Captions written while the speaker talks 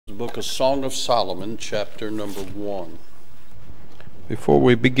book of Song of Solomon, chapter number 1. Before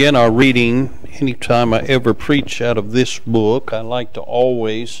we begin our reading, anytime I ever preach out of this book, I like to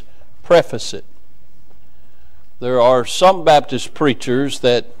always preface it. There are some Baptist preachers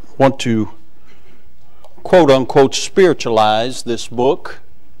that want to quote-unquote spiritualize this book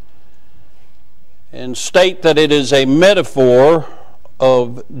and state that it is a metaphor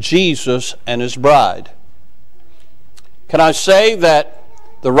of Jesus and his bride. Can I say that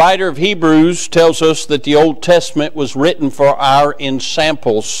the writer of Hebrews tells us that the Old Testament was written for our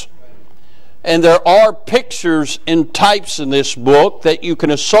ensamples. And there are pictures and types in this book that you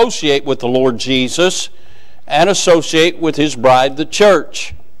can associate with the Lord Jesus and associate with his bride, the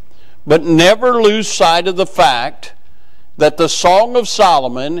church. But never lose sight of the fact that the Song of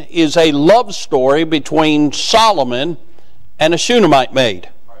Solomon is a love story between Solomon and a Shunammite maid.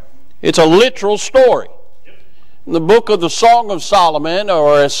 It's a literal story. In the book of the Song of Solomon,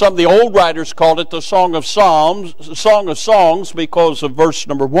 or as some of the old writers called it, the Song of Songs, because of verse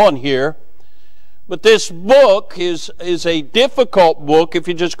number 1 here. But this book is a difficult book if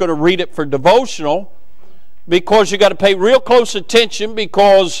you're just going to read it for devotional, because you got to pay real close attention,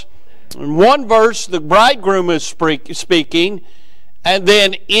 because in one verse the bridegroom is speaking, and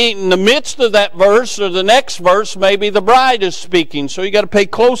then in the midst of that verse or the next verse maybe the bride is speaking. So you got to pay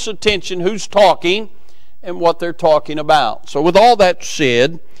close attention who's talking and what they're talking about. So with all that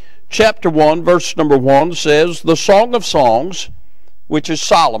said, chapter 1, verse number 1 says, "The Song of Songs, which is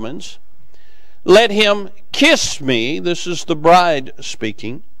Solomon's, let him kiss me," this is the bride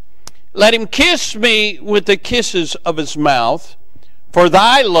speaking, "let him kiss me with the kisses of his mouth, for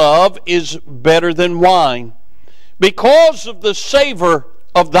thy love is better than wine. Because of the savor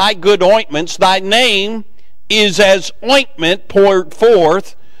of thy good ointments, thy name is as ointment poured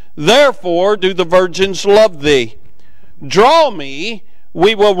forth. Therefore do the virgins love thee. Draw me,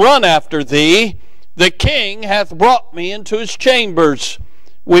 we will run after thee. The king hath brought me into his chambers.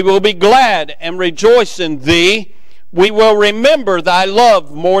 We will be glad and rejoice in thee. We will remember thy love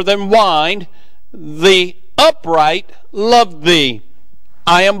more than wine. The upright love thee.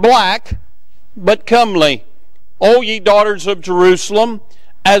 I am black, but comely. O ye daughters of Jerusalem,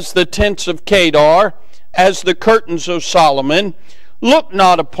 as the tents of Kedar, as the curtains of Solomon, look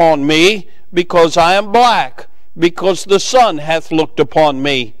not upon me, because I am black, because the sun hath looked upon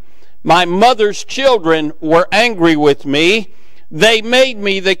me. My mother's children were angry with me. They made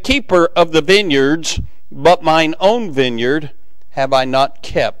me the keeper of the vineyards, but mine own vineyard have I not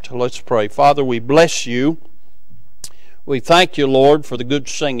kept." Let's pray. Father, we bless you. We thank you, Lord, for the good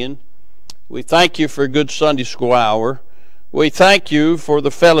singing. We thank you for a good Sunday school hour. We thank you for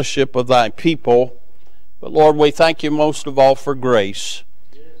the fellowship of thy people. But Lord, we thank you most of all for grace.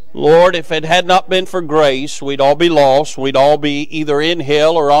 Lord, if it had not been for grace, we'd all be lost. We'd all be either in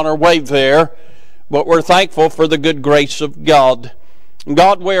hell or on our way there. But we're thankful for the good grace of God.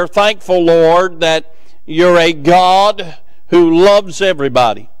 God, we are thankful, Lord, that you're a God who loves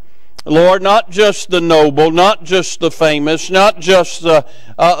everybody. Lord, not just the noble, not just the famous, not just the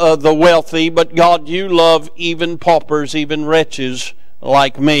wealthy, but God, you love even paupers, even wretches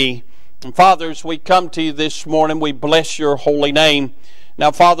like me. And Father, as we come to you this morning, we bless your holy name. Now,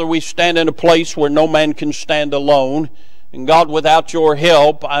 Father, we stand in a place where no man can stand alone. And God, without your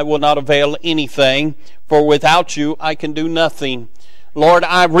help, I will not avail anything, for without you, I can do nothing. Lord,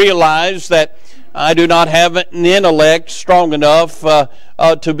 I realize that I do not have an intellect strong enough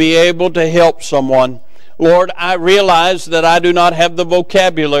to be able to help someone. Lord, I realize that I do not have the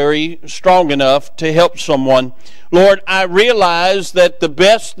vocabulary strong enough to help someone. Lord, I realize that the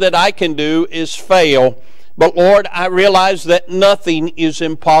best that I can do is fail. But Lord, I realize that nothing is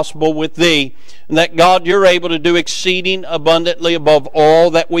impossible with thee. And that God, you're able to do exceeding abundantly above all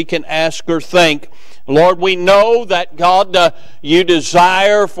that we can ask or think. Lord, we know that, God, you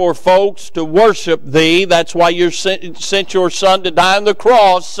desire for folks to worship thee. That's why you sent your Son to die on the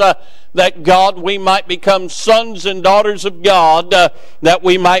cross, that, God, we might become sons and daughters of God, that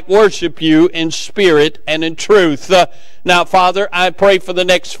we might worship you in spirit and in truth. Now, Father, I pray for the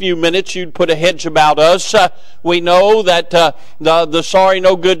next few minutes you'd put a hedge about us. We know that the sorry,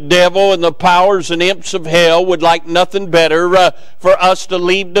 no good devil and the powers and imps of hell would like nothing better for us to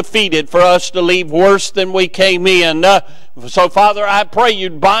leave defeated, for us to leave worse than we came in. So, Father, I pray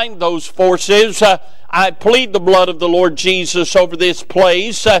you'd bind those forces. I plead the blood of the Lord Jesus over this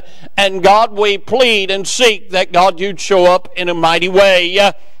place. And God, we plead and seek that, God, you'd show up in a mighty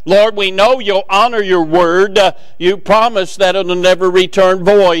way. Lord, we know you'll honor your word. You promise that it'll never return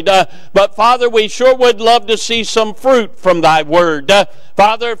void. But Father, we sure would love to see some fruit from thy word.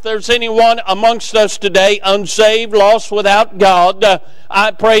 Father, if there's anyone amongst us today unsaved, lost without God,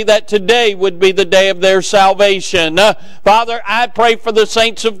 I pray that today would be the day of their salvation. Father, I pray for the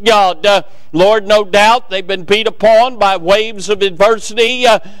saints of God. Lord, no doubt they've been beat upon by waves of adversity.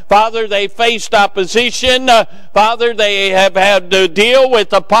 Father, they faced opposition. Father, they have had to deal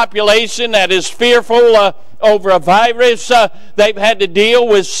with a population that is fearful over a virus. They've had to deal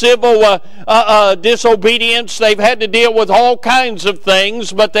with civil disobedience. They've had to deal with all kinds of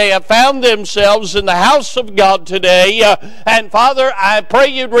things, but they have found themselves in the house of God today. And Father, I pray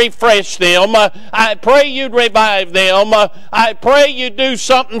you'd refresh them. I pray you'd revive them. I pray you'd do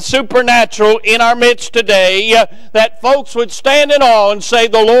something supernatural in our midst today, that folks would stand in awe and say,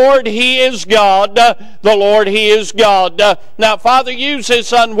 the Lord, He is God. The Lord, He is God. Now, Father, use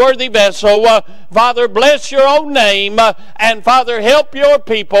this unworthy vessel. Father, bless your own name, and Father, help your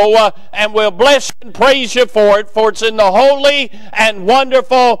people, and we'll bless and praise you for it's in the holy and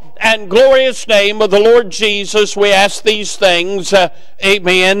wonderful and glorious name of the Lord Jesus we ask these things.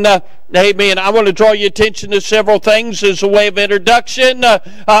 Amen. Amen. I want to draw your attention to several things as a way of introduction,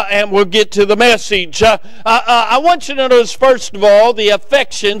 and we'll get to the message. I want you to notice, first of all, the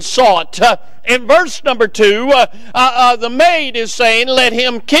affection sought. In verse number 2, the maid is saying, let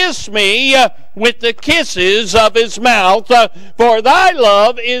him kiss me with the kisses of his mouth, for thy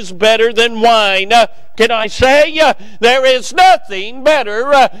love is better than wine. Can I say, there is nothing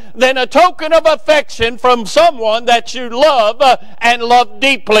better than a token of affection from someone that you love and love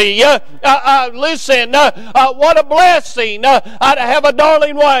deeply. Listen, what a blessing to have a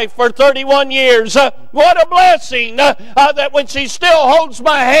darling wife for 31 years. What a blessing that when she still holds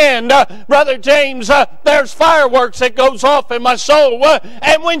my hand, Brother James, there's fireworks that goes off in my soul.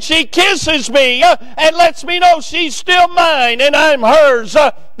 And when she kisses me and lets me know she's still mine and I'm hers,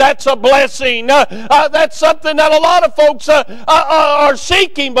 that's a blessing. That's something that a lot of folks are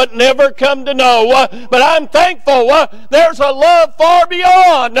seeking but never come to know. But I'm thankful there's a love far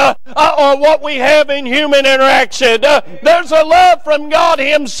beyond what we have in human interaction. There's a love from God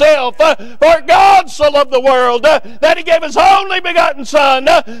Himself. For God so loved the world that He gave His only begotten Son,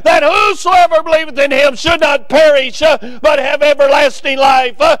 that whosoever believeth in Him should not perish but have everlasting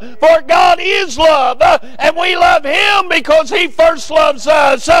life. For God is love, and we love Him because He first loves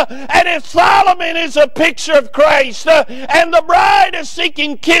us. And if Solomon is a picture of Christ, and the bride is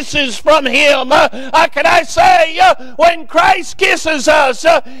seeking kisses from Him, can I say, when Christ kisses us,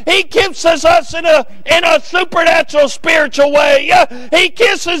 He kisses us in a supernatural, spiritual way. He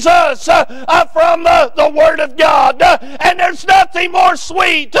kisses us from the Word of God. And there's nothing more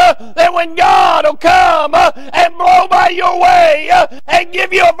sweet than when God will come and blow by your way and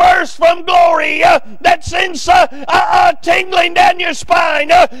give you a verse from glory that sends tingling down your spine,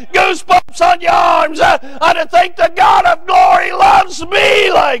 goosebumps on your arms, to think the God of glory loves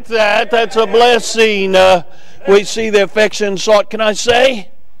me like that. That's a blessing. We see the affection sought. Can I say,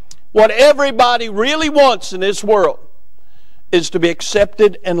 what everybody really wants in this world is to be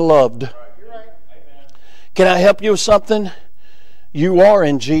accepted and loved. Can I help you with something? You are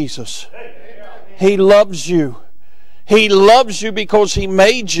in Jesus. He loves you. He loves you because He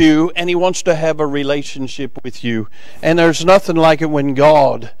made you, and He wants to have a relationship with you. And there's nothing like it when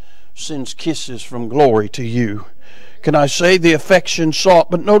God sends kisses from glory to you. Can I say the affection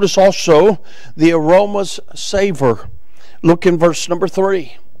sought? But notice also the aromas savor. Look in verse number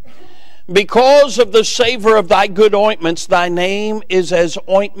 3. Because of the savor of thy good ointments, thy name is as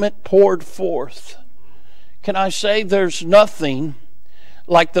ointment poured forth. Can I say there's nothing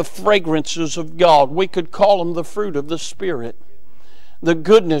like the fragrances of God? We could call them the fruit of the Spirit. The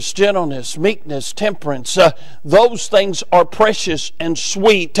goodness, gentleness, meekness, temperance, those things are precious and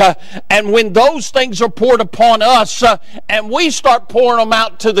sweet. And when those things are poured upon us and we start pouring them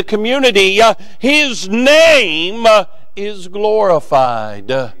out to the community, His name is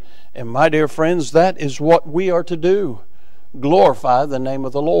glorified. And my dear friends, that is what we are to do. Glorify the name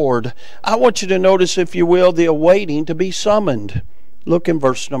of the Lord. I want you to notice, if you will, the awaiting to be summoned. Look in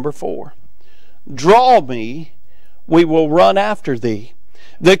verse number 4. Draw me, we will run after thee.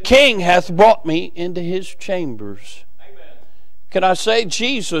 The King hath brought me into His chambers. Amen. Can I say,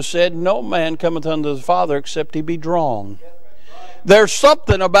 Jesus said, no man cometh unto the Father except he be drawn. There's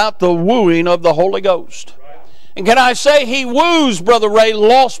something about the wooing of the Holy Ghost. And can I say, He woos, Brother Ray,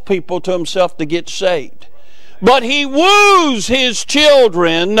 lost people to Himself to get saved. But He woos His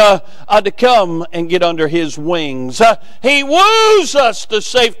children to come and get under His wings. He woos us to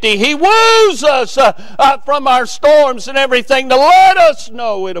safety. He woos us from our storms and everything to let us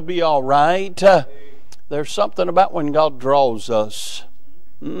know it'll be all right. There's something about when God draws us,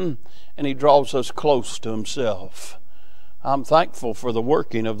 and He draws us close to Himself. I'm thankful for the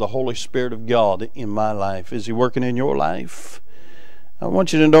working of the Holy Spirit of God in my life. Is He working in your life? I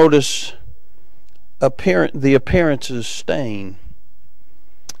want you to notice the appearances stain.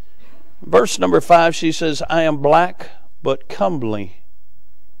 Verse number 5, she says, I am black but comely,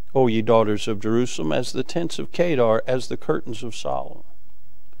 O ye daughters of Jerusalem, as the tents of Kedar, as the curtains of Solomon.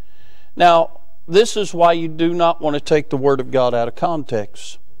 Now, this is why you do not want to take the Word of God out of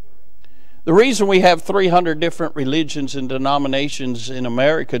context. The reason we have 300 different religions and denominations in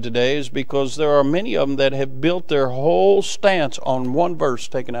America today is because there are many of them that have built their whole stance on one verse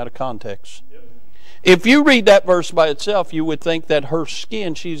taken out of context. If you read that verse by itself, you would think that her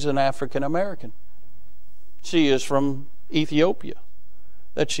skin, she's an African American. She is from Ethiopia.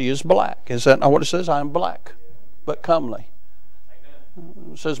 That she is black. Is that not what it says? I am black, but comely.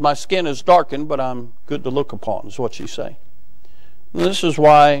 It says my skin is darkened, but I'm good to look upon, is what she's saying. This is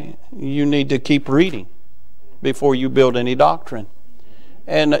why you need to keep reading before you build any doctrine.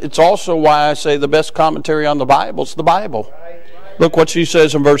 And it's also why I say the best commentary on the Bible is the Bible. Look what she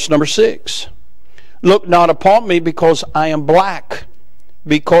says in verse number 6. Look not upon me because I am black,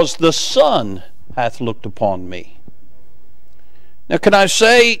 because the sun hath looked upon me. Now can I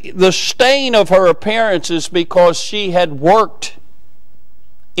say the stain of her appearance is because she had worked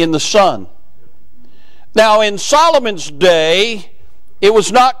in the sun. Now in Solomon's day, it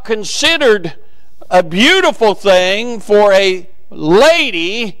was not considered a beautiful thing for a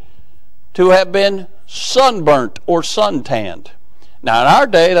lady to have been sunburnt or suntanned. Now in our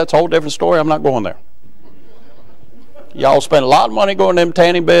day, that's a whole different story. I'm not going there. Y'all spend a lot of money going to them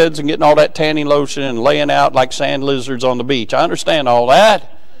tanning beds and getting all that tanning lotion and laying out like sand lizards on the beach. I understand all that.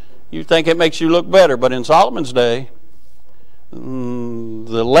 You think it makes you look better. But in Solomon's day,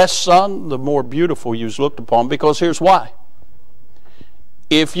 the less sun, the more beautiful you was looked upon. Because here's why.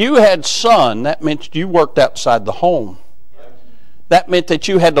 If you had sun, that meant you worked outside the home. That meant that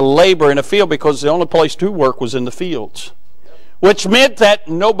you had to labor in a field because the only place to work was in the fields. Which meant that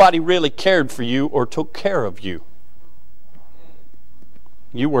nobody really cared for you or took care of you.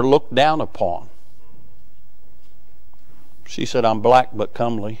 You were looked down upon. She said, I'm black but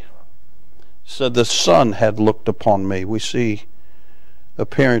comely. Said the sun had looked upon me. We see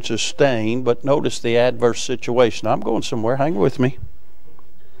appearances stained, but notice the adverse situation. I'm going somewhere. Hang with me.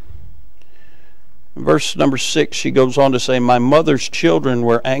 In verse number 6, she goes on to say, my mother's children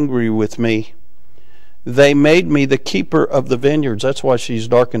were angry with me. They made me the keeper of the vineyards. That's why she's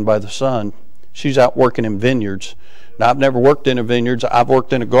darkened by the sun. She's out working in vineyards. Now, I've never worked in a vineyard. I've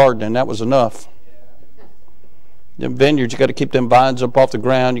worked in a garden, and that was enough. Them vineyards, you got to keep them vines up off the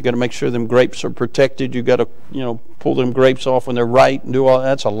ground. You got to make sure them grapes are protected. You got to, pull them grapes off when they're right and do all that.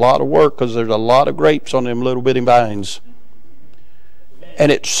 That's a lot of work because there's a lot of grapes on them little bitty vines.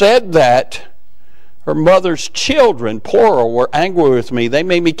 And it said that her mother's children, plural, were angry with me. They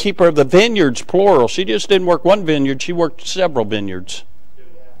made me keeper of the vineyards, plural. She just didn't work one vineyard. She worked several vineyards.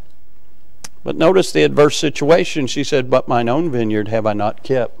 But notice the adverse situation. She said, but mine own vineyard have I not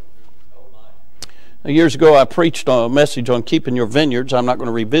kept. Now, years ago, I preached a message on keeping your vineyards. I'm not going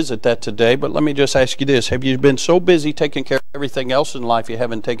to revisit that today, but let me just ask you this. Have you been so busy taking care of everything else in life you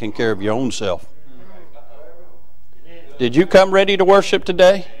haven't taken care of your own self? Did you come ready to worship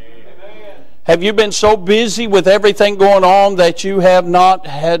today? Have you been so busy with everything going on that you have not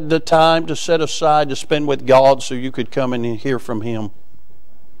had the time to set aside to spend with God so you could come and hear from Him?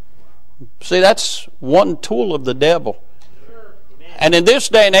 See, that's one tool of the devil. And in this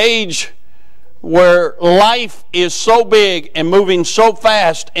day and age where life is so big and moving so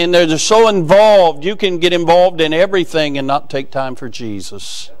fast and they're so involved, you can get involved in everything and not take time for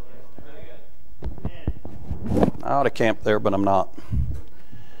Jesus. I ought to camp there, but I'm not.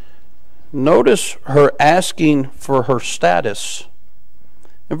 Notice her asking for her status.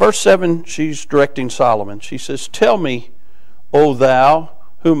 In verse 7, she's directing Solomon. She says, tell me, O thou,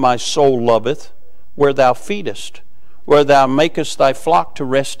 whom my soul loveth, where thou feedest, where thou makest thy flock to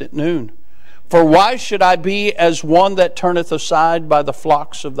rest at noon. For why should I be as one that turneth aside by the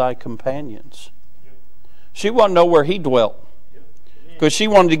flocks of thy companions? She wanted to know where he dwelt, because she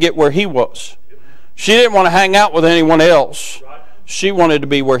wanted to get where he was. She didn't want to hang out with anyone else. She wanted to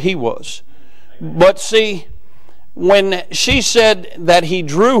be where he was. But see, when she said that he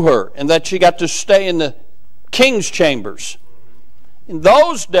drew her and that she got to stay in the king's chambers, In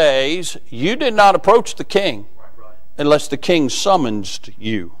those days, you did not approach the king unless the king summoned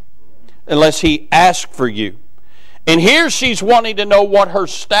you, unless he asked for you. And here she's wanting to know what her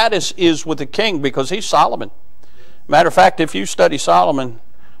status is with the king because he's Solomon. Matter of fact, if you study Solomon,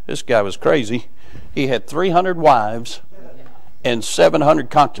 this guy was crazy. He had 300 wives and 700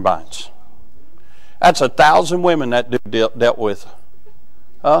 concubines. That's 1,000 women that dude dealt with.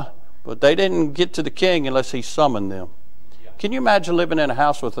 But they didn't get to the king unless he summoned them. Can you imagine living in a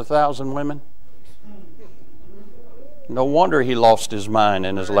house with 1,000 women? No wonder he lost his mind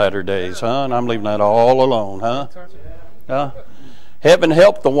in his latter days, huh? And I'm leaving that all alone, huh? Heaven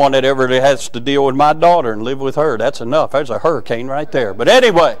help the one that ever has to deal with my daughter and live with her. That's enough. There's a hurricane right there. But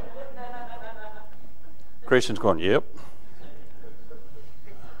anyway, Christian's going, yep.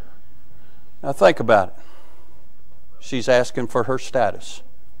 Now think about it. She's asking for her status.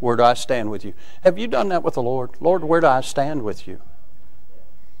 Where do I stand with you? Have you done that with the Lord? Lord, where do I stand with you?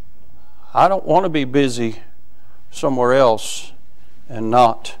 I don't want to be busy somewhere else and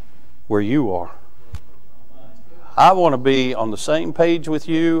not where you are. I want to be on the same page with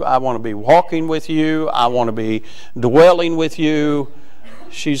you. I want to be walking with you. I want to be dwelling with you.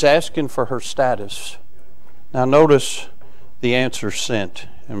 She's asking for her status. Now notice the answer sent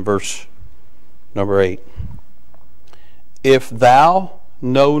in verse number 8. If thou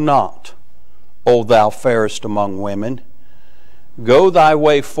know not, O thou fairest among women, go thy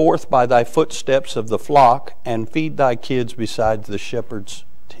way forth by thy footsteps of the flock, and feed thy kids beside the shepherd's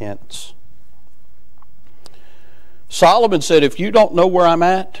tents. Solomon said, if you don't know where I'm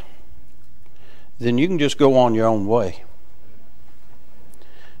at, then you can just go on your own way.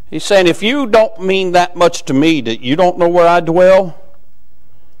 He's saying, if you don't mean that much to me, that you don't know where I dwell,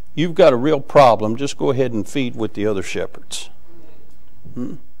 you've got a real problem. Just go ahead and feed with the other shepherds.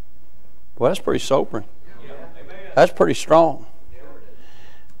 Well, that's pretty sobering. That's pretty strong.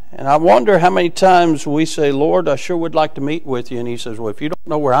 And I wonder how many times we say, Lord, I sure would like to meet with you. And he says, well, if you don't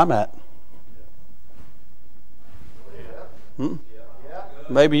know where I'm at,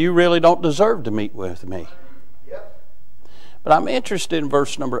 maybe you really don't deserve to meet with me. But I'm interested in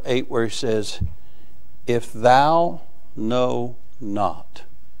verse number 8 where he says, if thou know not.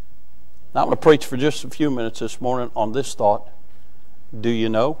 Now I'm going to preach for just a few minutes this morning on this thought. Do you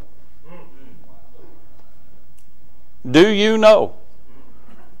know? Do you know?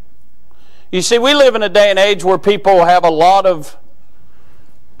 You see, we live in a day and age where people have a lot of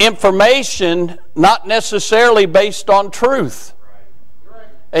information not necessarily based on truth.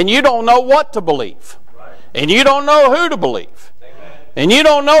 And you don't know what to believe. And you don't know who to believe. And you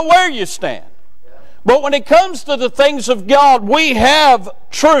don't know where you stand. But when it comes to the things of God, we have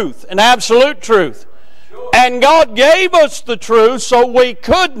truth and absolute truth. And God gave us the truth so we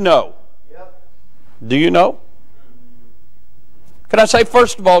could know. Do you know? Can I say,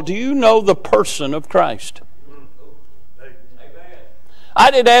 first of all, do you know the person of Christ?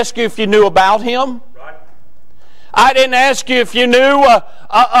 I didn't ask you if you knew about Him. I didn't ask you if you knew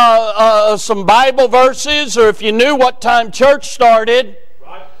some Bible verses or if you knew what time church started.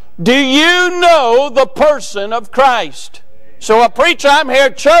 Do you know the person of Christ? So a preacher, I'm here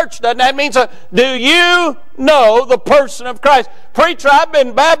at church, doesn't that mean so? Do you know the person of Christ? Preacher, I've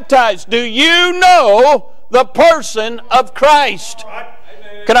been baptized. Do you know the person of Christ?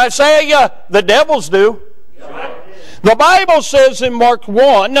 Can I say the devils do? The Bible says in Mark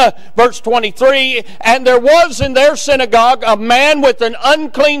 1, verse 23, and there was in their synagogue a man with an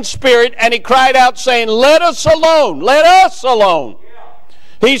unclean spirit, and he cried out, saying, let us alone, let us alone.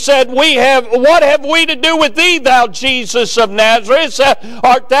 He said, what have we to do with thee, thou Jesus of Nazareth?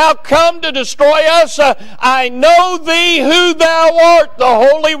 Art thou come to destroy us? I know thee who thou art, the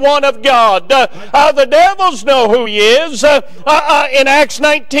Holy One of God. The devils know who he is. In Acts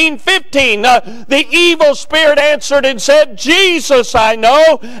 19:15, the evil spirit answered and said, Jesus I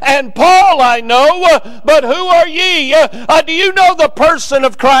know, and Paul I know, but who are ye? Do you know the person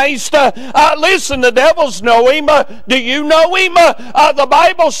of Christ? Listen, the devils know him. Do you know him? The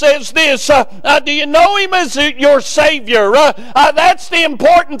Bible says this, do you know him as your Savior? That's the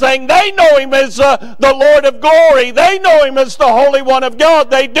important thing. They know him as the Lord of glory. They know him as the Holy One of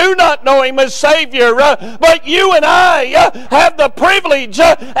God. They do not know him as Savior. But you and I have the privilege,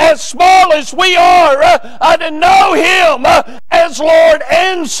 as small as we are, to know him as Lord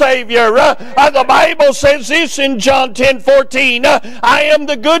and Savior. The Bible says this in John 10:14, I am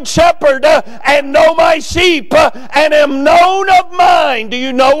the good shepherd and know my sheep and am known of mine. Do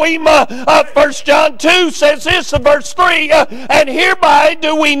you know Him? 1 John 2 says this in verse 3, and hereby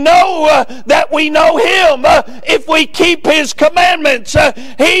do we know that we know Him, if we keep His commandments.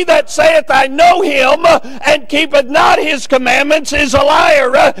 He that saith, I know Him, and keepeth not His commandments, is a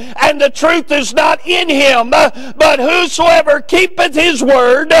liar, and the truth is not in him. But whosoever keepeth His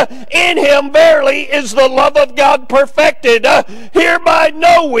word, in him verily is the love of God perfected. Hereby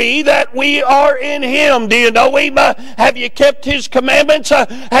know we that we are in Him. Do you know Him? Have you kept His commandments?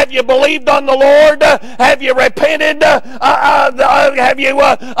 Have you believed on the Lord? Have you repented? Have you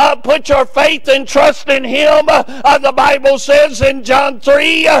put your faith and trust in Him? The Bible says in John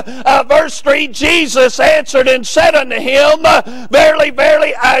 3, verse 3, Jesus answered and said unto him, Verily,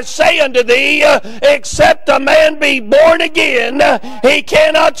 verily, I say unto thee, except a man be born again, he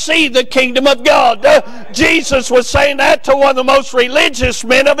cannot see the kingdom of God. Jesus was saying that to one of the most religious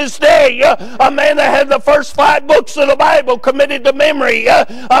men of his day, a man that had the first 5 books of the Bible committed to memory,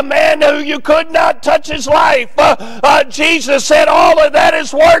 a man who you could not touch his life. Jesus said all of that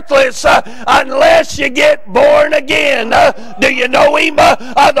is worthless unless you get born again. Do you know Him?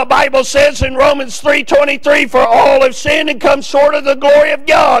 The Bible says in Romans 3:23, for all have sinned and come short of the glory of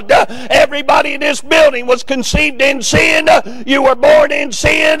God. Everybody in this building was conceived in sin. You were born in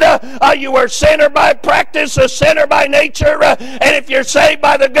sin. You were a sinner by practice, a sinner by nature. And if you're saved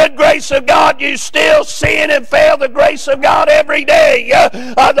by the good grace of God, you still sin and fail the grace of God every day.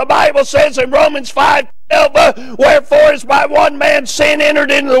 The Bible says in Romans 5, wherefore as by one man sin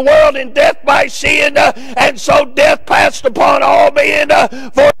entered into the world, and death by sin, and so death passed upon all men,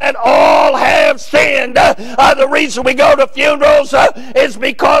 for that all have sinned. The reason we go to funerals is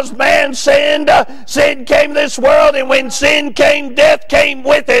because man sinned. Sin came to this world, and when sin came, death came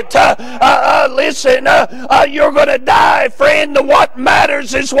with it. Listen, you're going to die, friend. What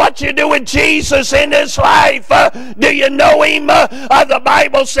matters is what you do with Jesus in this life. Do you know Him? The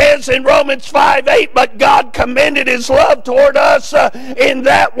Bible says in Romans 5:8, but God commended His love toward us in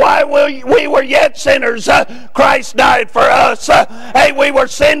that while we were yet sinners, Christ died for us. Hey, we were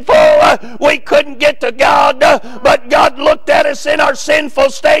sinful. We couldn't get to God, but God looked at us in our sinful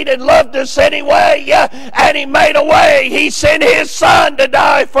state and loved us anyway, and He made a way. He sent His Son to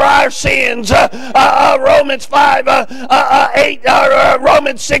die for our sins. Romans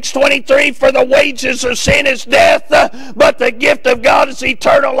 6:23, for the wages of sin is death, but the gift of God is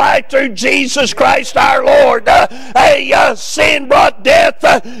eternal life through Jesus Christ our Lord. Sin brought death.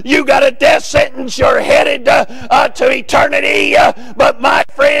 You got a death sentence. You're headed to eternity. But my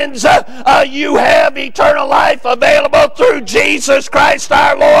friends, you have eternal life available through Jesus Christ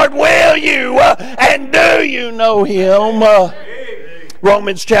our Lord. Will you and do you know Him?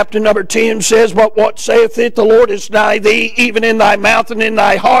 Romans chapter number 10 says, but what saith it? The Lord is nigh thee, even in thy mouth and in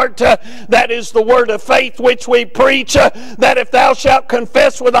thy heart. That is the word of faith which we preach, that if thou shalt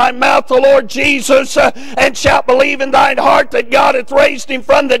confess with thy mouth the Lord Jesus, and shalt believe in thine heart that God hath raised Him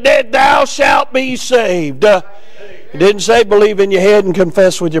from the dead, thou shalt be saved. It didn't say believe in your head and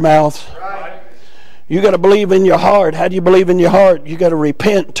confess with your mouth. You got to believe in your heart. How do you believe in your heart? You got to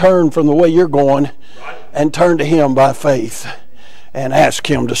repent, turn from the way you're going, and turn to Him by faith and ask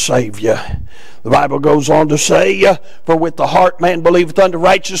Him to save you. The Bible goes on to say, for with the heart man believeth unto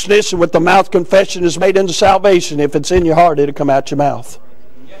righteousness, and with the mouth confession is made unto salvation. If it's in your heart, it'll come out your mouth.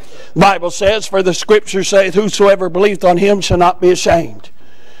 The Bible says, for the Scripture saith, whosoever believeth on Him shall not be ashamed.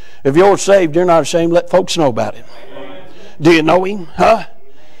 If you're saved, you're not ashamed. Let folks know about it. Do you know Him?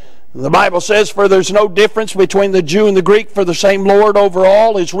 The Bible says, for there's no difference between the Jew and the Greek, for the same Lord over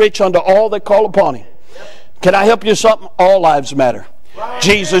all is rich unto all that call upon Him. Can I help you with something? All lives matter.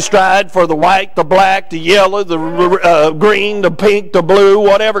 Jesus died for the white, the black, the yellow, the green, the pink, the blue,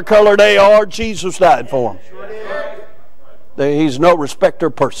 whatever color they are. Jesus died for them. He's no respecter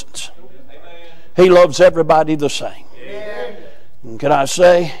of persons. He loves everybody the same. And can I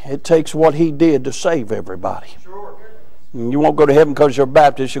say, it takes what He did to save everybody. You won't go to heaven because you're a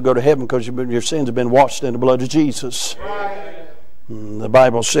Baptist. You'll go to heaven because your sins have been washed in the blood of Jesus. The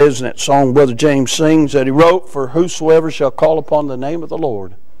Bible says in that song Brother James sings that he wrote, for whosoever shall call upon the name of the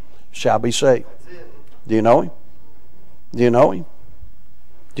Lord shall be saved. Do you know Him? Do you know Him?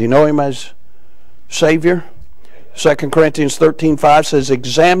 Do you know Him as Savior? 2 Corinthians 13:5 says,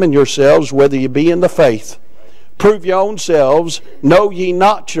 examine yourselves whether you be in the faith. Prove your own selves. Know ye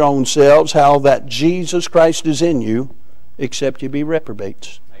not your own selves how that Jesus Christ is in you, except you be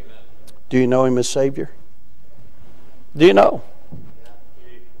reprobates. Amen. Do you know Him as Savior? Do you know?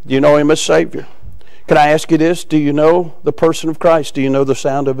 Do you know Him as Savior? Can I ask you this? Do you know the person of Christ? Do you know the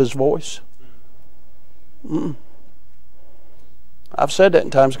sound of His voice? I've said that in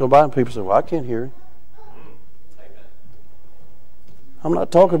times gone by, and people say, well, I can't hear Him. I'm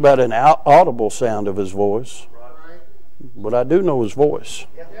not talking about an audible sound of His voice, but I do know His voice.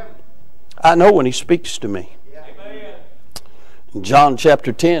 I know when He speaks to me. In John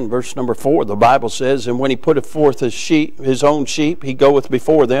chapter 10, verse number 4, the Bible says, "And when He putteth forth His own sheep, He goeth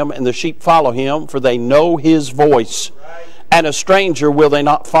before them, and the sheep follow Him, for they know His voice. And a stranger will they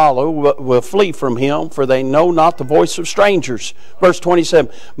not follow, but will flee from him, for they know not the voice of strangers." Verse 27,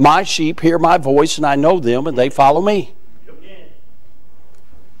 "My sheep hear my voice, and I know them, and they follow me."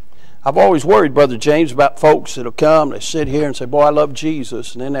 I've always worried, Brother James, about folks that'll come, they sit here and say, "Boy, I love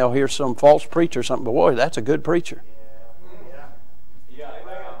Jesus," and then they'll hear some false preacher or something, but boy, that's a good preacher.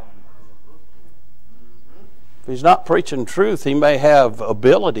 If he's not preaching truth, he may have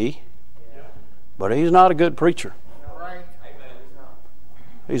ability, but he's not a good preacher.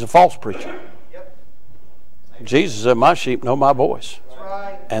 He's a false preacher. Jesus said, "My sheep know my voice,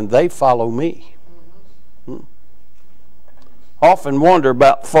 and they follow me." Often wonder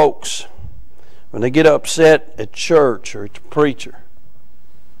about folks when they get upset at church or at the preacher.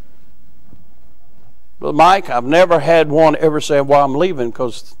 But Mike, I've never had one ever say, "Well, I'm leaving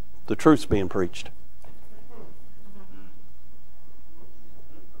because the truth's being preached."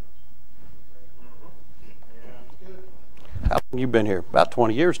 How long have you been here? About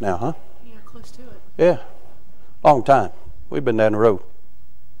 20 years now, huh? Yeah, close to it. Yeah, long time. We've been down the road.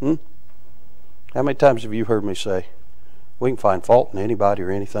 How many times have you heard me say, we can find fault in anybody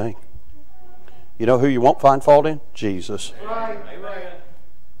or anything? You know who you won't find fault in? Jesus. Right.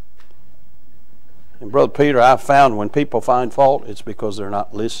 And Brother Peter, I've found when people find fault, it's because they're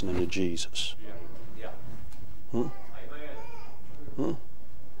not listening to Jesus. Do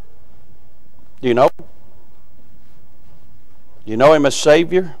you know? Do you know Him as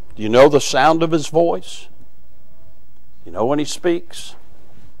Savior? Do you know the sound of His voice? You know when He speaks?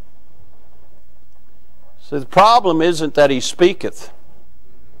 So the problem isn't that He speaketh.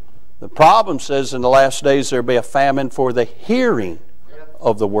 The problem says in the last days there will be a famine for the hearing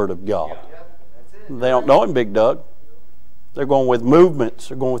of the Word of God. They don't know Him, Big Doug. They're going with movements.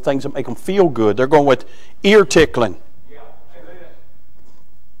 They're going with things that make them feel good. They're going with ear tickling.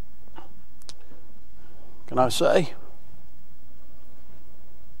 Can I say?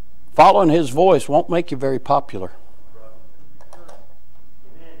 Following His voice won't make you very popular.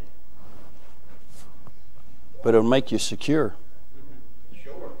 But it'll make you secure.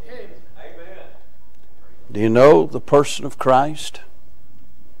 Do you know the person of Christ?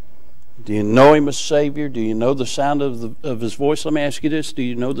 Do you know Him as Savior? Do you know the sound of His voice? Let me ask you this. Do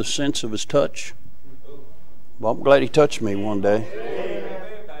you know the sense of His touch? Well, I'm glad He touched me one day.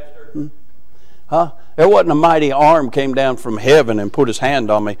 Huh? There wasn't a mighty arm came down from heaven and put His hand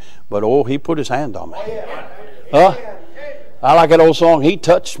on me, but oh, He put His hand on me. Huh? I like that old song, He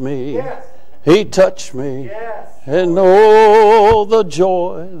touched me. He touched me. And oh, the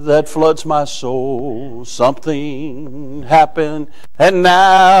joy that floods my soul. Something happened, and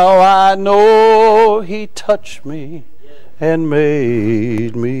now I know He touched me and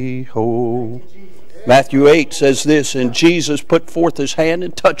made me whole. Matthew 8 says this, "And Jesus put forth His hand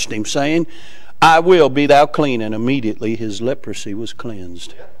and touched him, saying, I will, be thou clean. And immediately his leprosy was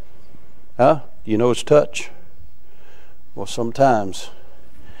cleansed." Huh? Do you know His touch? Well, sometimes,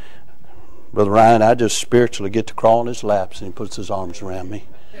 Brother Ryan, I just spiritually get to crawl in His laps and He puts His arms around me.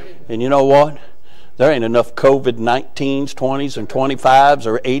 And you know what? There ain't enough COVID-19s, 20s, and 25s,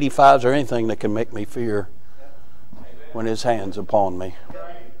 or 85s, or anything that can make me fear when His hand's upon me.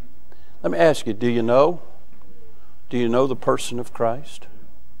 Let me ask you, do you know? Do you know the person of Christ?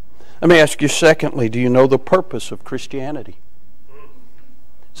 Let me ask you secondly, do you know the purpose of Christianity?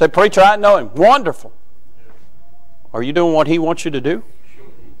 Say, "Preacher, I know Him." Wonderful. Are you doing what He wants you to do?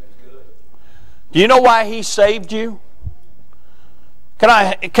 Do you know why He saved you? Can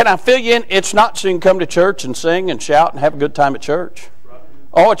I fill you in? It's not so you can come to church and sing and shout and have a good time at church.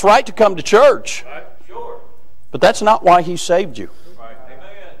 Oh, it's right to come to church. But that's not why He saved you.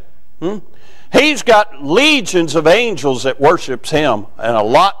 He's got legions of angels that worships Him, and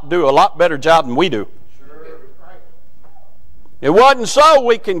do a lot better job than we do. It wasn't so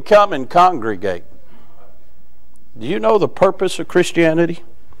we can come and congregate. Do you know the purpose of Christianity?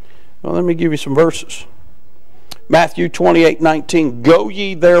 Well, let me give you some verses. Matthew 28:19, "Go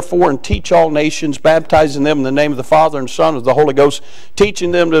ye therefore and teach all nations, baptizing them in the name of the Father and Son and of the Holy Ghost,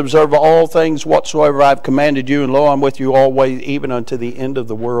 teaching them to observe all things whatsoever I have commanded you, and lo, I'm with you always, even unto the end of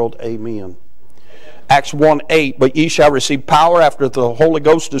the world. Amen." Acts 1:8, "But ye shall receive power after the Holy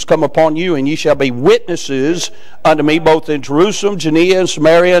Ghost is come upon you, and ye shall be witnesses unto me both in Jerusalem, Judea, and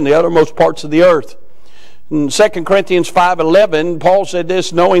Samaria, and the uttermost parts of the earth." In 2 Corinthians 5:11, Paul said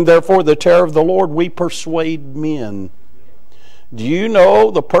this, "Knowing therefore the terror of the Lord, we persuade men." Do you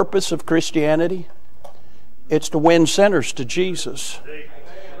know the purpose of Christianity? It's to win sinners to Jesus.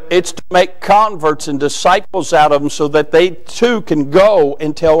 It's to make converts and disciples out of them so that they too can go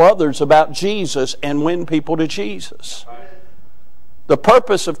and tell others about Jesus and win people to Jesus. The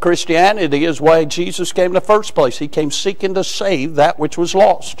purpose of Christianity is why Jesus came in the first place. He came seeking to save that which was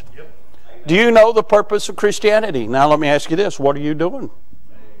lost. Do you know the purpose of Christianity? Now let me ask you this. What are you doing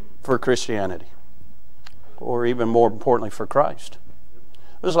for Christianity? Or even more importantly, for Christ?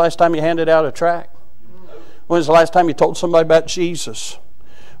 When was the last time you handed out a tract? When was the last time you told somebody about Jesus?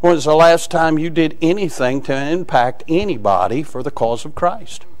 When was the last time you did anything to impact anybody for the cause of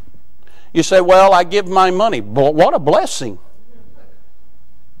Christ? You say, well, I give my money. But what a blessing.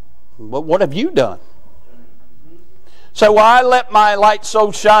 But what have you done? So, well, I let my light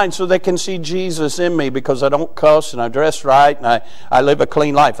so shine so they can see Jesus in me because I don't cuss and I dress right and I live a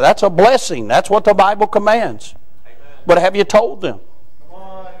clean life. That's a blessing. That's what the Bible commands. Amen. But have you told them?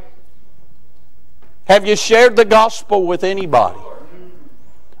 Have you shared the gospel with anybody?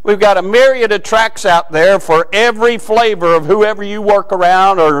 We've got a myriad of tracts out there for every flavor of whoever you work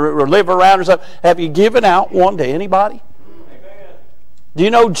around or live around or something. Have you given out one to anybody? Amen. Do you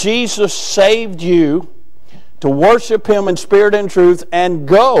know Jesus saved you to worship Him in spirit and truth and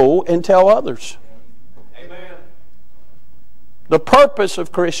go and tell others? Amen. The purpose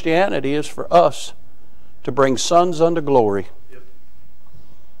of Christianity is for us to bring sons unto glory. Yep.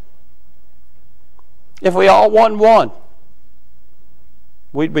 If we all won one,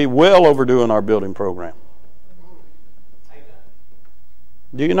 we'd be well overdoing our building program.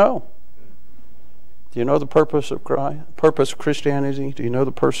 Do you know? Do you know the purpose of Christ, purpose of Christianity? Do you know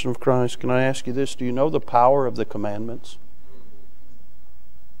the person of Christ? Can I ask you this? Do you know the power of the commandments?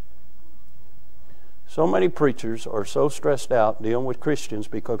 So many preachers are so stressed out dealing with Christians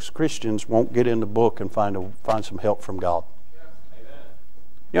because Christians won't get in the book and find some help from God.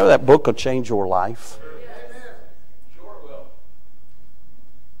 You know that book will change your life.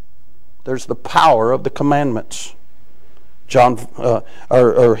 There's the power of the commandments.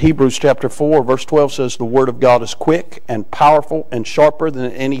 Hebrews chapter 4 verse 12 says the Word of God is quick and powerful and sharper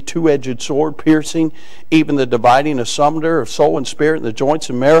than any two-edged sword, piercing even the dividing asunder of soul and spirit and the joints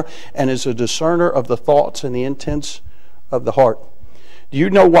and marrow, and is a discerner of the thoughts and the intents of the heart. Do you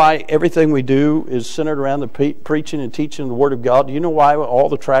know why everything we do is centered around the preaching and teaching of the Word of God? Do you know why all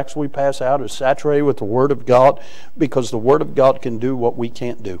the tracts we pass out is saturated with the Word of God? Because the Word of God can do what we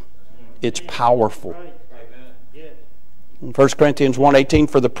can't do. It's powerful. In 1 Corinthians 1:18,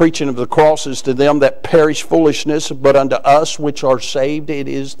 for the preaching of the cross is to them that perish foolishness, but unto us which are saved it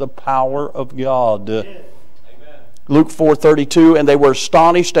is the power of God. Amen. Luke 4:32, and they were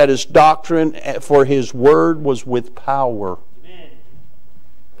astonished at His doctrine, for His word was with power. Amen.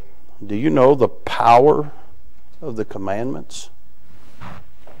 Do you know the power of the commandments?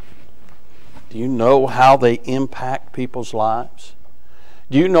 Do you know how they impact people's lives?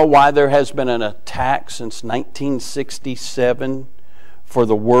 Do you know why there has been an attack since 1967 for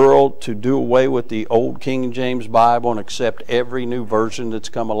the world to do away with the old King James Bible and accept every new version that's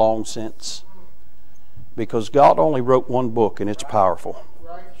come along since? Because God only wrote one book and it's powerful.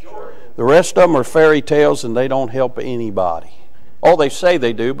 The rest of them are fairy tales and they don't help anybody. Oh, they say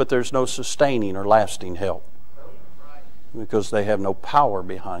they do, but there's no sustaining or lasting help because they have no power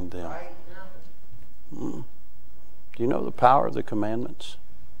behind them. Do you know the power of the commandments?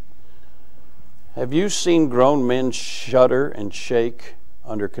 Have you seen grown men shudder and shake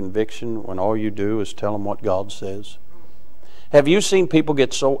under conviction when all you do is tell them what God says? Have you seen people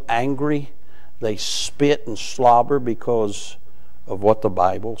get so angry they spit and slobber because of what the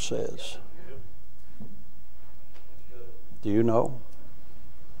Bible says? Do you know?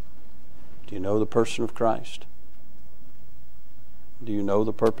 Do you know the person of Christ? Do you know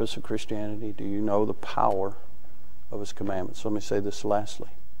the purpose of Christianity? Do you know the power of His commandments? Let me say this lastly.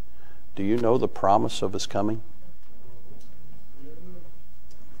 Do you know the promise of His coming?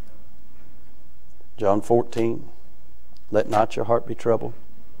 John 14, let not your heart be troubled.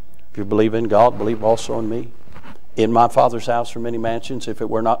 If you believe in God, believe also in me. In my Father's house are many mansions. If it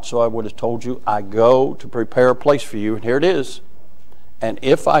were not so, I would have told you. I go to prepare a place for you. And here it is. And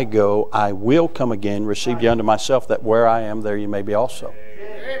if I go, I will come again, receive you unto myself, that where I am, there you may be also.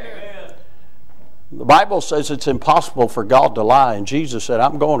 The Bible says it's impossible for God to lie, and Jesus said,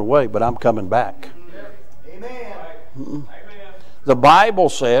 I'm going away, but I'm coming back. Amen. The Bible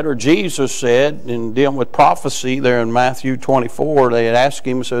said, or Jesus said, in dealing with prophecy there in Matthew 24, they had asked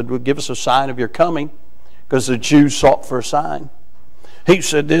Him, said, well, give us a sign of your coming, because the Jews sought for a sign. He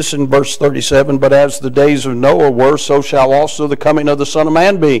said this in verse 37, "But as the days of Noah were, so shall also the coming of the Son of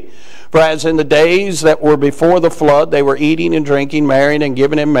Man be. For as in the days that were before the flood, they were eating and drinking, marrying and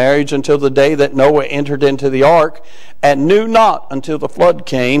giving in marriage, until the day that Noah entered into the ark, and knew not until the flood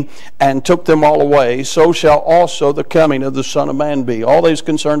came and took them all away, so shall also the coming of the Son of Man be." All they was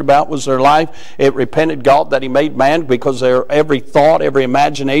concerned about was their life. It repented God that He made man, because their every thought, every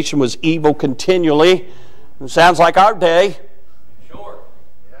imagination was evil continually. It sounds like our day.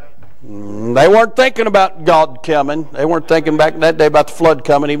 They weren't thinking about God coming. They weren't thinking back in that day about the flood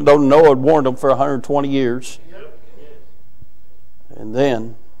coming, even though Noah had warned them for 120 years. And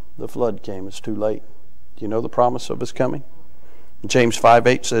then the flood came. It's too late. Do you know the promise of His coming? James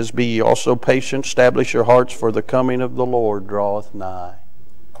 5:8 says, "Be ye also patient, establish your hearts, for the coming of the Lord draweth nigh."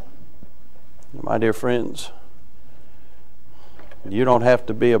 My dear friends, you don't have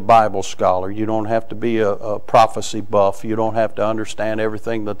to be a Bible scholar. You don't have to be a prophecy buff. You don't have to understand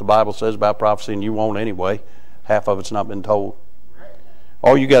everything that the Bible says about prophecy, and you won't anyway. Half of it's not been told.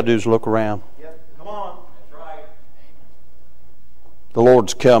 All you got to do is look around. Yep. Come on. That's right. The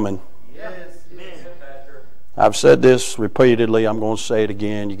Lord's coming. Yes. I've said this repeatedly. I'm going to say it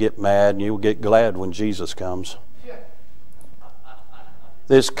again. You get mad and you'll get glad when Jesus comes.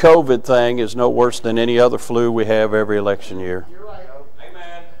 This COVID thing is no worse than any other flu we have every election year. You're right.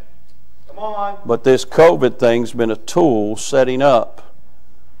 Amen. Come on. But this COVID thing's been a tool setting up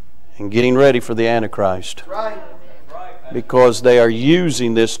and getting ready for the Antichrist. Right. Because they are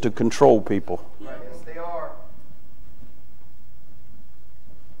using this to control people. Yes, they are.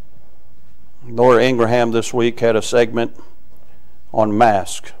 Laura Ingraham this week had a segment on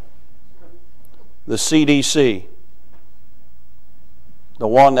masks. The CDC, the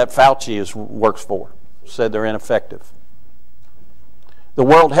one that Fauci works for, said they're ineffective. The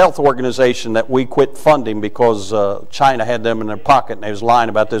World Health Organization that we quit funding because China had them in their pocket and they was lying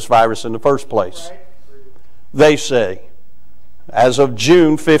about this virus in the first place. They say, as of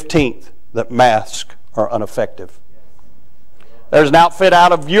June 15th, that masks are ineffective. There's an outfit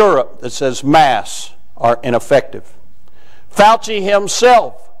out of Europe that says masks are ineffective. Fauci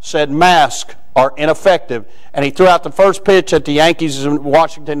himself said masks are ineffective. And he threw out the first pitch at the Yankees and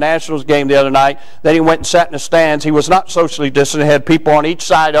Washington Nationals game the other night. Then he went and sat in the stands. He was not socially distant. He had people on each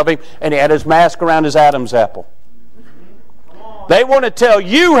side of him, and he had his mask around his Adam's apple. They want to tell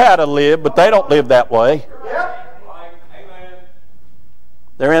you how to live, but they don't live that way.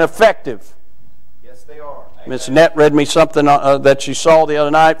 They're ineffective. Yes, they are. Miss Nett read me something that she saw the other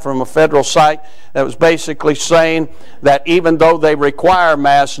night from a federal site that was basically saying that even though they require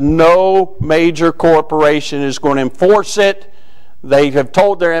masks, no major corporation is going to enforce it. They have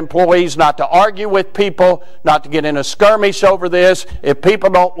told their employees not to argue with people, not to get in a skirmish over this. If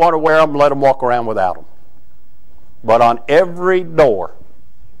people don't want to wear them, let them walk around without them. But on every door,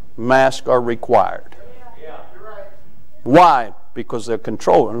 masks are required. Yeah, you're right. Why? Because they're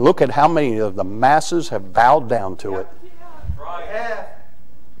controlled. And look at how many of the masses have bowed down to it. Right.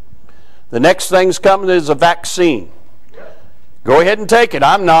 The next thing's coming is a vaccine. Go ahead and take it.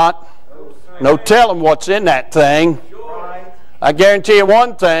 I'm not. No telling what's in that thing. I guarantee you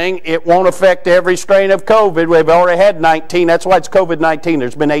one thing, it won't affect every strain of COVID. We've already had 19. That's why it's COVID-19.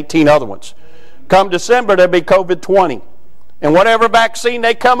 There's been 18 other ones. Come December, there'll be COVID-20. And whatever vaccine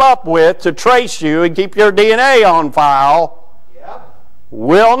they come up with to trace you and keep your DNA on file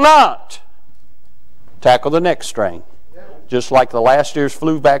will not tackle the next strain. Just like the last year's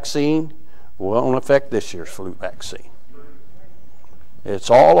flu vaccine won't affect this year's flu vaccine. It's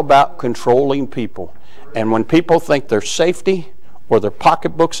all about controlling people. And when people think their safety or their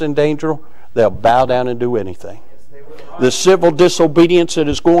pocketbook's in danger, they'll bow down and do anything. The civil disobedience that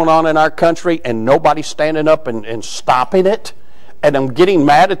is going on in our country and nobody's standing up and stopping it, and I'm getting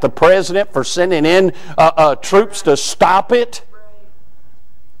mad at the president for sending in troops to stop it.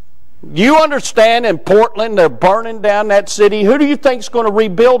 You understand in Portland they're burning down that city. Who do you think is going to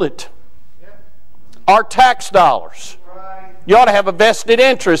rebuild it? Our tax dollars. You ought to have a vested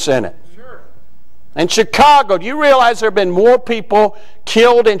interest in it. In Chicago, do you realize there have been more people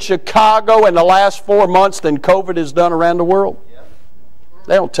killed in Chicago in the last 4 months than COVID has done around the world?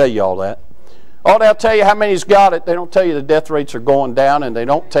 They don't tell you all that. Oh, they'll tell you how many's got it. They don't tell you the death rates are going down, and they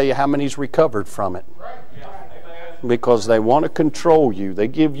don't tell you how many's recovered from it. Because they want to control you. They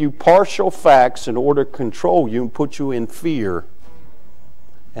give you partial facts in order to control you and put you in fear.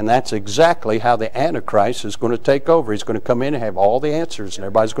 And that's exactly how the Antichrist is going to take over. He's going to come in and have all the answers, and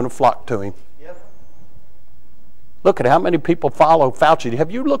everybody's going to flock to him. Look at how many people follow Fauci.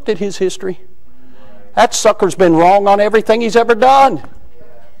 Have you looked at his history? That sucker's been wrong on everything he's ever done.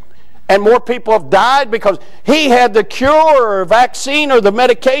 And more people have died because he had the cure or vaccine or the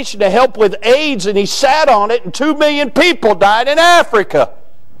medication to help with AIDS, and he sat on it, and 2 million people died in Africa.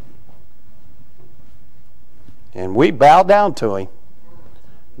 And we bow down to him.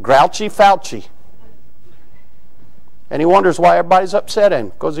 Grouchy Fauci. And he wonders why everybody's upset at him.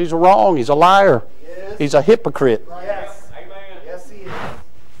 Because he's wrong. He's a liar. Yes. He's a hypocrite. Yes. Amen. Yes, he is.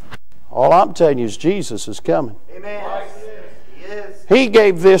 All I'm telling you is Jesus is coming. Amen. He is. He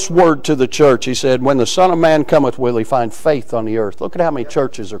gave this word to the church. He said, when the Son of Man cometh, will he find faith on the earth? Look at how many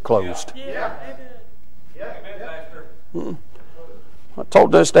churches are closed. Yeah. Yeah. Amen, I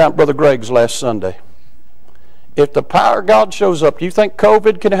told this down at Brother Greg's last Sunday. If the power of God shows up, do you think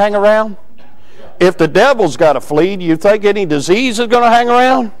COVID can hang around? If the devil's got to flee, do you think any disease is going to hang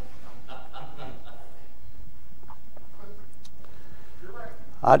around?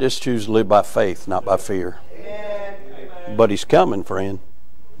 I just choose to live by faith, not by fear. But he's coming, friend.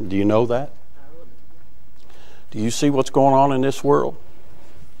 Do you know that? Do you see what's going on in this world?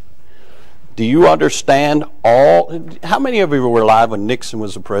 Do you understand all? How many of you were alive when Nixon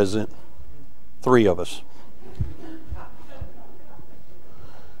was the president? 3 of us.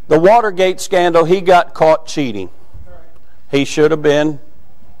 The Watergate scandal, he got caught cheating. He should have been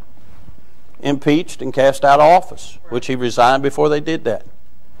impeached and cast out of office, which he resigned before they did that.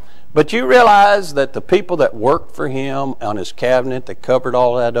 But you realize that the people that worked for him on his cabinet that covered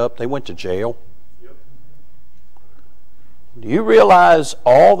all that up, they went to jail. Yep. Do you realize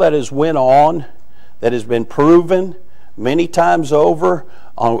all that has went on, that has been proven many times over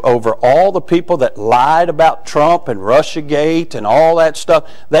all the people that lied about Trump and Russiagate and all that stuff?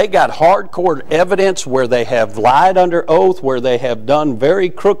 They got hardcore evidence where they have lied under oath, where they have done very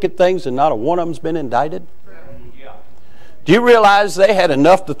crooked things, and not a one of them's been indicted. Do you realize they had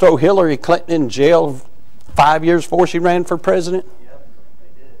enough to throw Hillary Clinton in jail 5 years before she ran for president? Yep,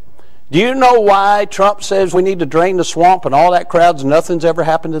 they did. Do you know why Trump says we need to drain the swamp and all that crowds, nothing's ever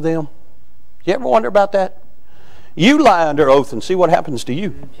happened to them? You ever wonder about that? You lie under oath and see what happens to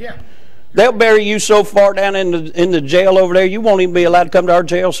you. Yeah. They'll bury you so far down in the jail over there, you won't even be allowed to come to our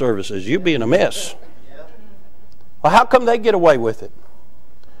jail services. You'll be in a mess. Yeah. Well, how come they get away with it?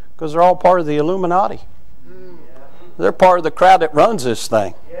 Because they're all part of the Illuminati. They're part of the crowd that runs this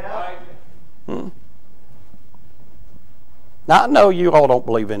thing. Yeah. Now, I know you all don't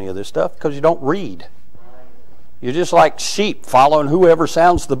believe any of this stuff because you don't read. You're just like sheep following whoever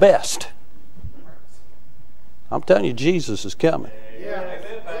sounds the best. I'm telling you, Jesus is coming. Yeah.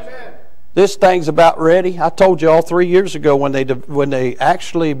 Amen. This thing's about ready. I told you all 3 years ago when they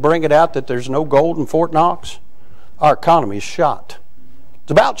actually bring it out that there's no gold in Fort Knox, our economy is shot.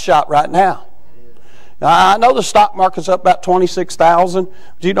 It's about shot right now. Now, I know the stock market's up about 26,000.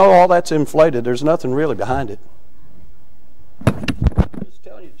 Do you know all that's inflated? There's nothing really behind it. I'm just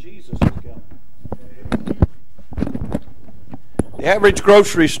telling you, Jesus is coming. The average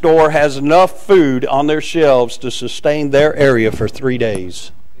grocery store has enough food on their shelves to sustain their area for 3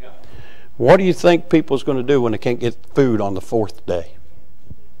 days. What do you think people's going to do when they can't get food on the 4th day?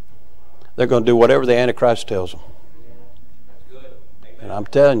 They're going to do whatever the Antichrist tells them. And I'm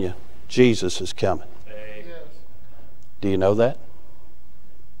telling you, Jesus is coming. Do you know that?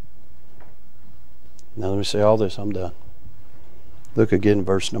 Now let me say all this, I'm done. Look again,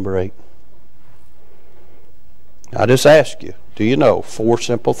 verse number 8. I just ask you, do you know 4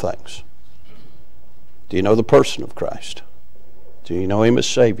 simple things? Do you know the person of Christ? Do you know him as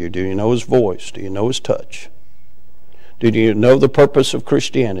Savior? Do you know his voice? Do you know his touch? Do you know the purpose of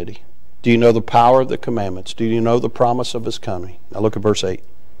Christianity? Do you know the power of the commandments? Do you know the promise of his coming? Now look at verse 8.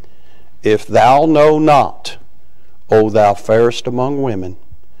 If thou know not, O thou fairest among women,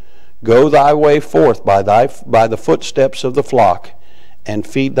 go thy way forth by the footsteps of the flock, and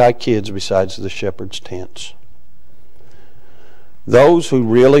feed thy kids besides the shepherd's tents. Those who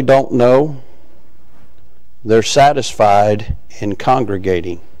really don't know, they're satisfied in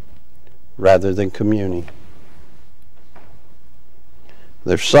congregating rather than communing.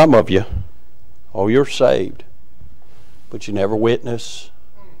 There's some of you, oh, you're saved, but you never witness.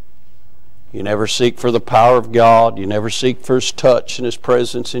 You never seek for the power of God. You never seek for his touch and his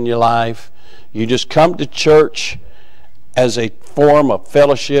presence in your life. You just come to church as a form of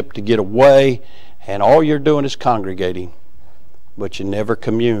fellowship to get away, and all you're doing is congregating, but you never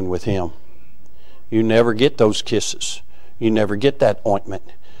commune with him. You never get those kisses. You never get that ointment.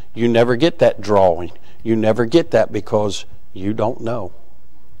 You never get that drawing. You never get that because you don't know.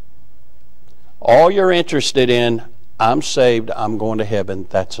 All you're interested in, I'm saved, I'm going to heaven,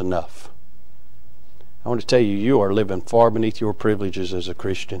 that's enough. I want to tell you, you are living far beneath your privileges as a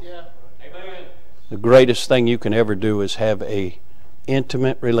Christian. Yeah. Amen. The greatest thing you can ever do is have a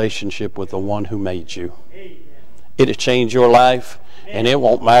intimate relationship with the one who made you. It'll change your life, and it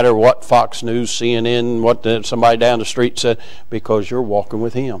won't matter what Fox News, CNN, what somebody down the street said, because you're walking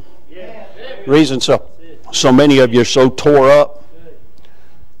with Him. Reason so many of you are so tore up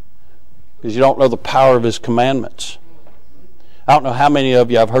because you don't know the power of His commandments. I don't know how many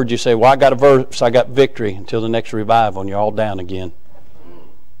of you I've heard you say, well, I got a verse, I got victory, until the next revival, and you're all down again.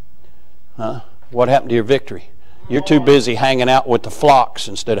 Huh? What happened to your victory? You're too busy hanging out with the flocks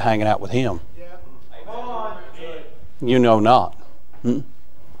instead of hanging out with Him. You know not. And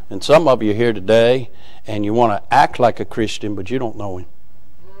some of you here today, and you want to act like a Christian, but you don't know Him.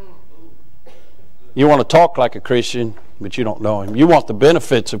 You want to talk like a Christian, but you don't know Him. You want the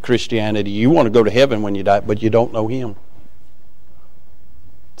benefits of Christianity. You want to go to heaven when you die, but you don't know Him.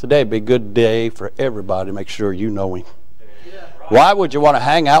 Today would be a good day for everybody to make sure you know Him. Why would you want to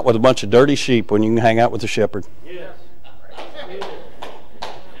hang out with a bunch of dirty sheep when you can hang out with the shepherd?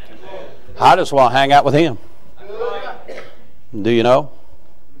 I just want to hang out with Him. Do you know?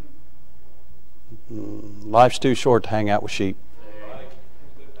 Life's too short to hang out with sheep.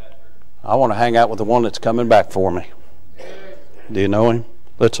 I want to hang out with the one that's coming back for me. Do you know Him?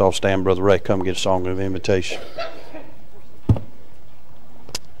 Let's all stand, Brother Ray. Come get a song of invitation.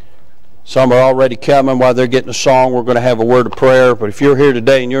 Some are already coming. While they're getting a song, we're going to have a word of prayer. But if you're here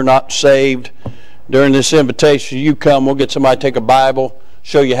today and you're not saved, during this invitation, you come. We'll get somebody to take a Bible,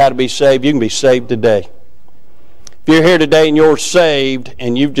 show you how to be saved. You can be saved today. If you're here today and you're saved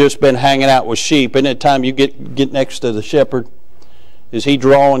and you've just been hanging out with sheep, isn't it time you get next to the shepherd? Is He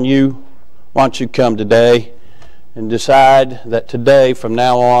drawing you? Why don't you come today and decide that today, from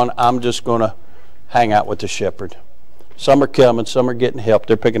now on, I'm just going to hang out with the shepherd. Some are coming, some are getting help.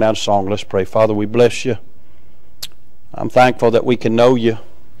 They're picking out a song. Let's pray. Father, we bless You. I'm thankful that we can know You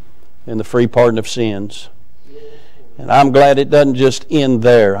in the free pardon of sins. And I'm glad it doesn't just end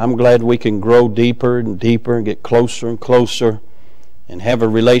there. I'm glad we can grow deeper and deeper and get closer and closer and have a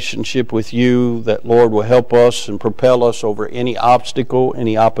relationship with You that, Lord, will help us and propel us over any obstacle,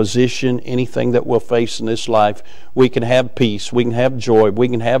 any opposition, anything that we'll face in this life. We can have peace. We can have joy. We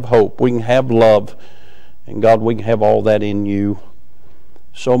can have hope. We can have love. And God, we can have all that in You.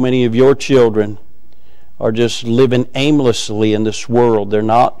 So many of Your children are just living aimlessly in this world. They're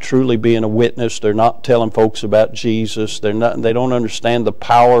not truly being a witness. They're not telling folks about Jesus. They don't understand the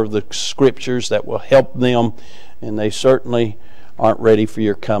power of the Scriptures that will help them. And they certainly aren't ready for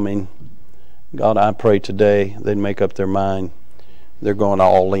Your coming. God, I pray today they'd make up their mind. They're going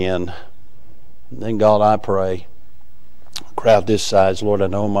all in. And then, God, I pray, crowd this size, Lord, I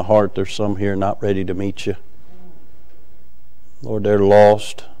know in my heart there's some here not ready to meet You. Lord, they're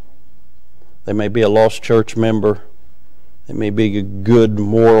lost. They may be a lost church member. They may be a good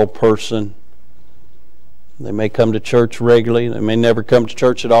moral person. They may come to church regularly. They may never come to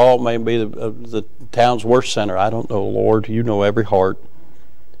church at all. May be the town's worst sinner. I don't know, Lord. You know every heart.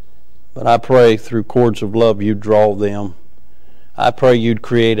 But I pray through cords of love You'd draw them. I pray You'd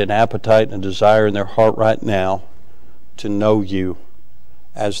create an appetite and a desire in their heart right now to know You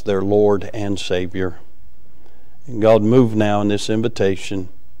as their Lord and Savior. And God, move now in this invitation.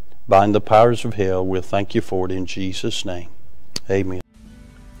 Bind the powers of hell. We'll thank You for it in Jesus' name. Amen.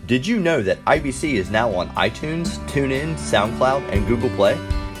 Did you know that IBC is now on iTunes, TuneIn, SoundCloud, and Google Play?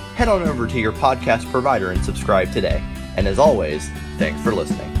 Head on over to your podcast provider and subscribe today. And as always, thanks for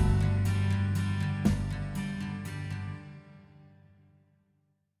listening.